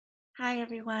Hi,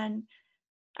 everyone.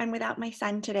 I'm without my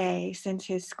son today since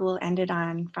his school ended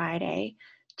on Friday,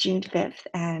 June 5th,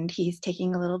 and he's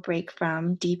taking a little break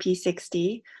from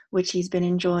DP60, which he's been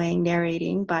enjoying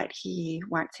narrating, but he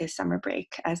wants his summer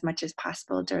break as much as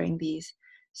possible during these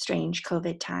strange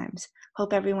COVID times.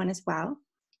 Hope everyone is well.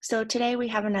 So today we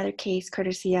have another case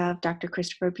courtesy of Dr.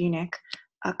 Christopher Bunick,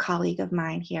 a colleague of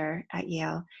mine here at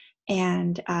Yale.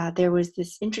 And there was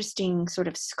this interesting sort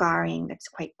of scarring that's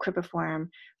quite cribriform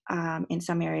in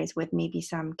some areas with maybe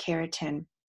some keratin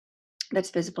that's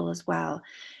visible as well.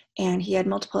 And he had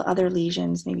multiple other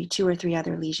lesions, maybe two or three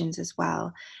other lesions as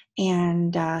well.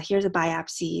 And here's a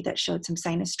biopsy that showed some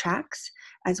sinus tracts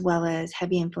as well as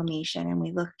heavy inflammation. And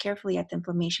we look carefully at the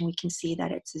inflammation, we can see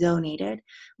that it's zonated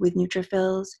with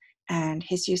neutrophils and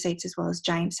histiocytes as well as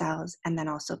giant cells, and then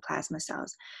also plasma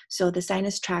cells. So the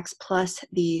sinus tracts plus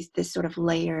this sort of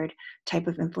layered type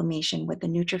of inflammation with the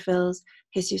neutrophils,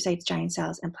 histiocytes, giant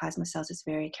cells, and plasma cells is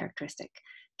very characteristic.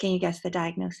 Can you guess the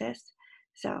diagnosis?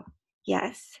 So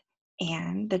yes,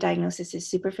 and the diagnosis is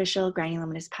superficial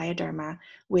granulomatous pyoderma,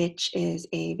 which is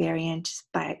a variant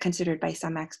considered by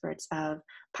some experts of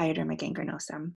pyoderma gangrenosum.